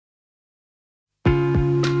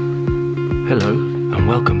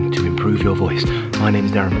welcome to Improve Your Voice. My name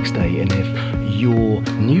is Darren McStay, and if you're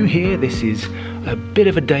new here, this is a bit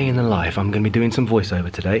of a day in the life. I'm going to be doing some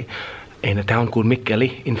voiceover today in a town called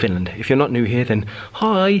Mikkeli in Finland. If you're not new here, then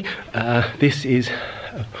hi. This is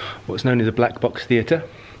what's known as a black box theatre.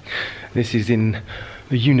 This is in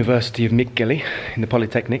the University of Mikkeli, in the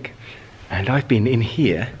Polytechnic, and I've been in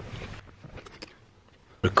here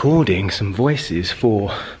recording some voices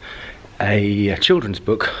for a children's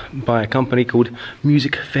book by a company called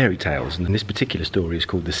Music Fairytales, and this particular story is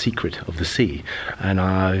called The Secret of the Sea. And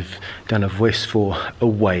I've done a voice for a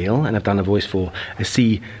whale, and I've done a voice for a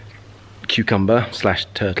sea cucumber slash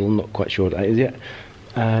turtle, not quite sure what that is yet,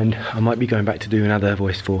 and I might be going back to do another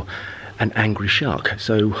voice for an angry shark.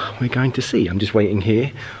 So we're going to see. I'm just waiting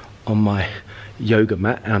here on my yoga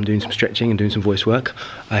mat, and I'm doing some stretching and doing some voice work.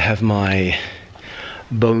 I have my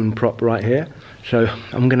bone prop right here, so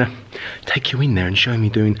I'm gonna take you in there and show me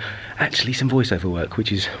doing actually some voiceover work,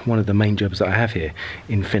 which is one of the main jobs that I have here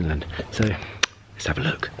in Finland. So let's have a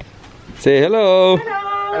look. Say hello.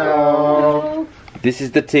 Hello. This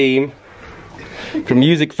is the team from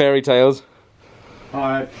Music Fairytales.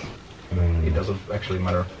 Hi. It doesn't actually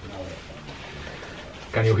matter.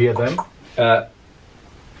 Can you hear them?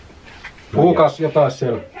 Puhukas jotain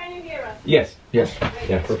siellä. Can you hear us? Yes. Yes.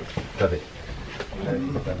 Yeah, perfect. Got it.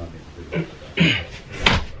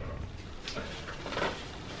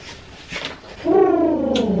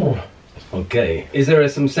 Okay, is there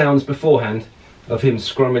some sounds beforehand of him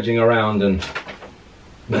scrummaging around and...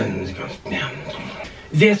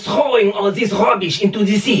 They're throwing all this rubbish into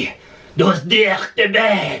the sea. Those dirty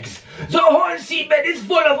bags. The whole seabed is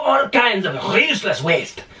full of all kinds of useless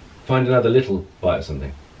waste. Find another little bite or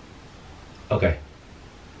something. Okay.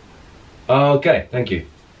 Okay, thank you.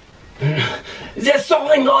 They're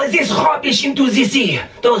throwing all this rubbish into the sea.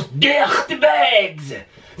 Those dirty bags.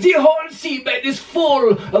 The whole seabed is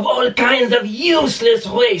full of all kinds of useless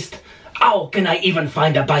waste. How can I even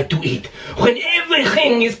find a bite to eat when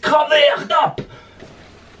everything is covered up?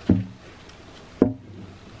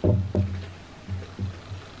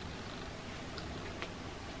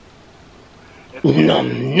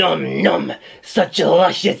 Nom, nom, nom. Such a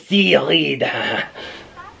luscious seaweed.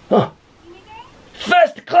 Oh.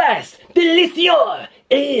 First class, delicious,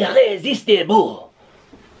 irresistible.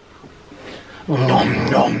 Nom,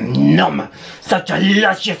 nom, nom. Such a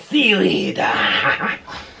luscious seaweed.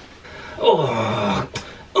 Oh.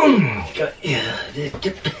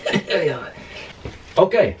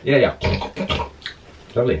 Okay, yeah.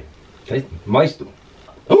 Lovely. Taste, maistu.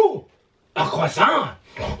 Oh, a croissant.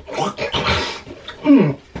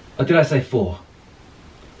 Or did I say 4?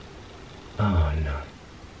 Oh no.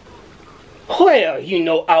 Well, you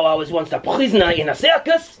know how I was once a prisoner in a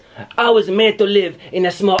circus. I was made to live in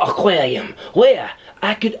a small aquarium where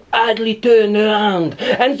I could hardly turn around.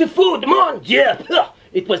 And the food, mon Dieu,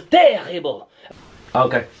 it was terrible.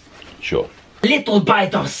 Okay, sure. Little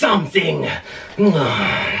bite of something.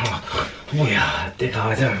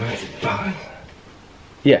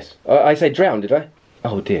 Yes, I say drown, did I?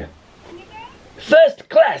 Oh dear. First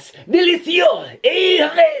class, delicious,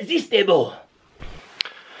 irresistible.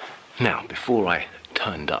 Now, before I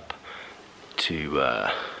turned up to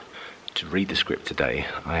read the script today,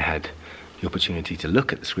 I had the opportunity to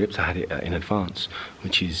look at the script. I had it in advance,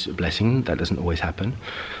 which is a blessing. That doesn't always happen,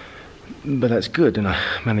 but that's good. And I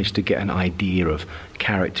managed to get an idea of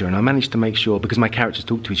character, and I managed to make sure, because my characters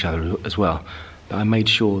talk to each other as well, that I made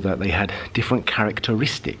sure that they had different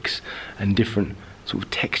characteristics and different sort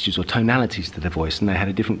of textures or tonalities to their voice, and they had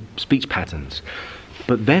a different speech patterns.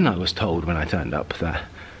 But then I was told when I turned up that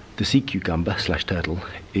the sea cucumber slash turtle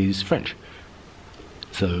is French.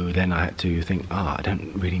 So then I had to think, I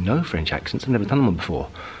don't really know French accents, I've never done one before.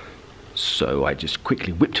 So I just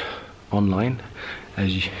quickly whipped online,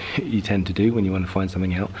 as you tend to do when you want to find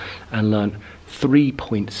something out, and learned 3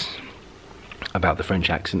 points about the French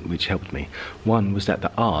accent which helped me. One was that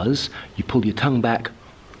the R's, you pull your tongue back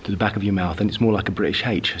to the back of your mouth and it's more like a British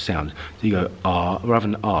H sound. So you go R, rather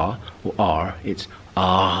than R or R, it's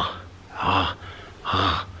ah, ah,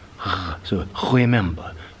 ah, ah. So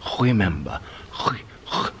remember.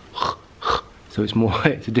 So it's more,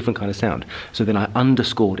 it's a different kind of sound. So then I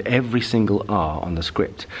underscored every single R on the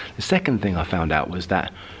script. The second thing I found out was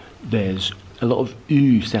that there's a lot of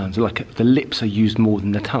oo sounds, like the lips are used more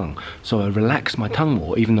than the tongue. So I relax my tongue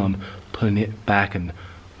more, even though I'm pulling it back and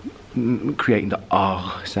creating the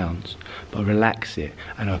R sounds. But I relax it,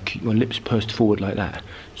 and I keep my lips pursed forward like that.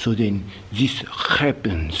 So then this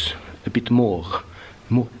happens a bit more.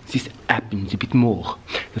 This happens a bit more.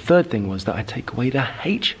 The third thing was that I take away the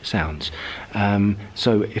H sounds.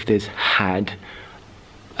 So if there's had,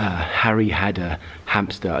 Harry had a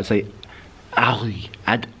hamster. I'd say Harry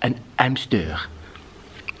had an hamster.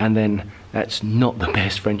 And then that's not the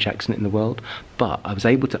best French accent in the world, but I was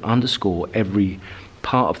able to underscore every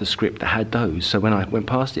part of the script that had those. So when I went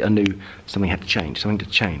past it, I knew something had to change, something to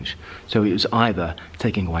change. So it was either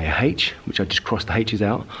taking away a H, which I just crossed the H's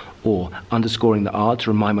out, or underscoring the R to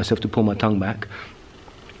remind myself to pull my tongue back,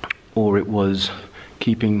 or it was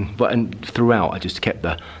keeping, and throughout I just kept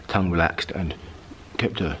the tongue relaxed and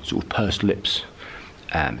kept a sort of pursed lips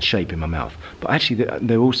shape in my mouth. But actually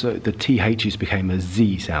they're also, the THs became a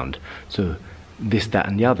Z sound. So this, that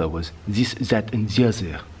and the other was this, that and the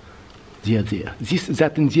other. This,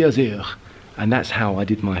 that and the other. And that's how I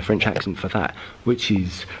did my French accent for that, which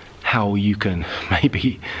is how you can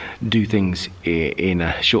maybe do things in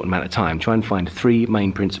a short amount of time. Try and find 3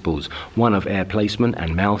 main principles. One of air placement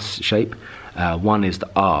and mouth shape. One is the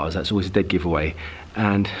R's, that's always a dead giveaway.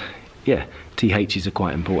 And yeah, THs are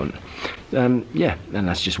quite important. Yeah, and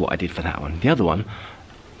that's just what I did for that one. The other one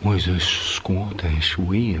was a Scottish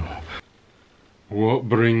wheel. What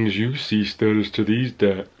brings you sisters to these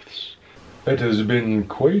depths? It has been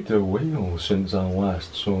quite a while since I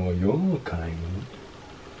last saw your kind.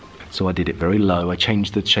 So I did it very low. I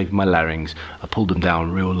changed the shape of my larynx. I pulled them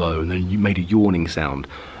down real low, and then you made a yawning sound,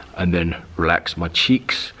 and then relaxed my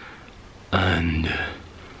cheeks and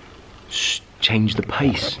changed the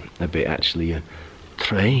pace a bit. Actually,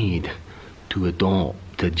 tried to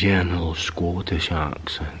adopt a general Scottish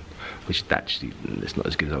accent, which actually it's not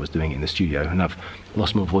as good as I was doing it in the studio, and I've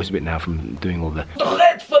lost my voice a bit now from doing all the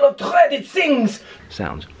Dreadful of dreaded things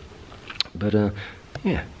sounds. But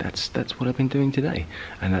yeah, that's what I've been doing today,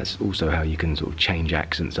 and that's also how you can sort of change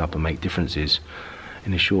accents up and make differences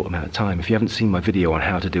in a short amount of time. If you haven't seen my video on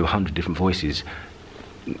how to do 100 different voices,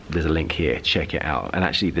 there's a link here, check it out. And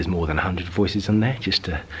actually there's more than 100 voices on there, just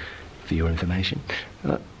for your information.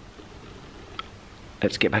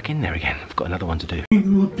 Let's get back in there again. I've got another one to do.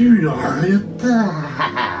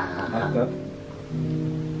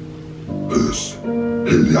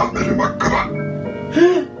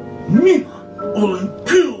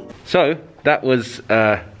 So that was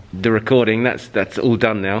the recording. That's all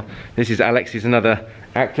done now. This is Alex, he's another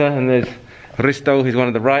actor, and there's Risto, who's one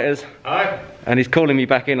of the writers. Hi. And he's calling me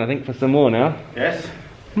back in, I think, for some more now. Yes.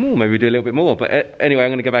 Maybe we do a little bit more, but anyway, I'm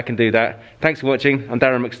going to go back and do that. Thanks for watching. I'm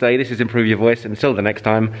Darren McStay. This is Improve Your Voice, and until the next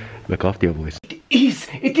time, look after your voice.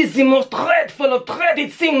 It is the most dreadful of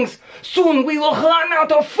dreaded things. Soon we will run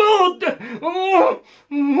out of food.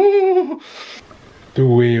 The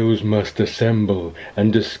whales must assemble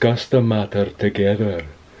and discuss the matter together.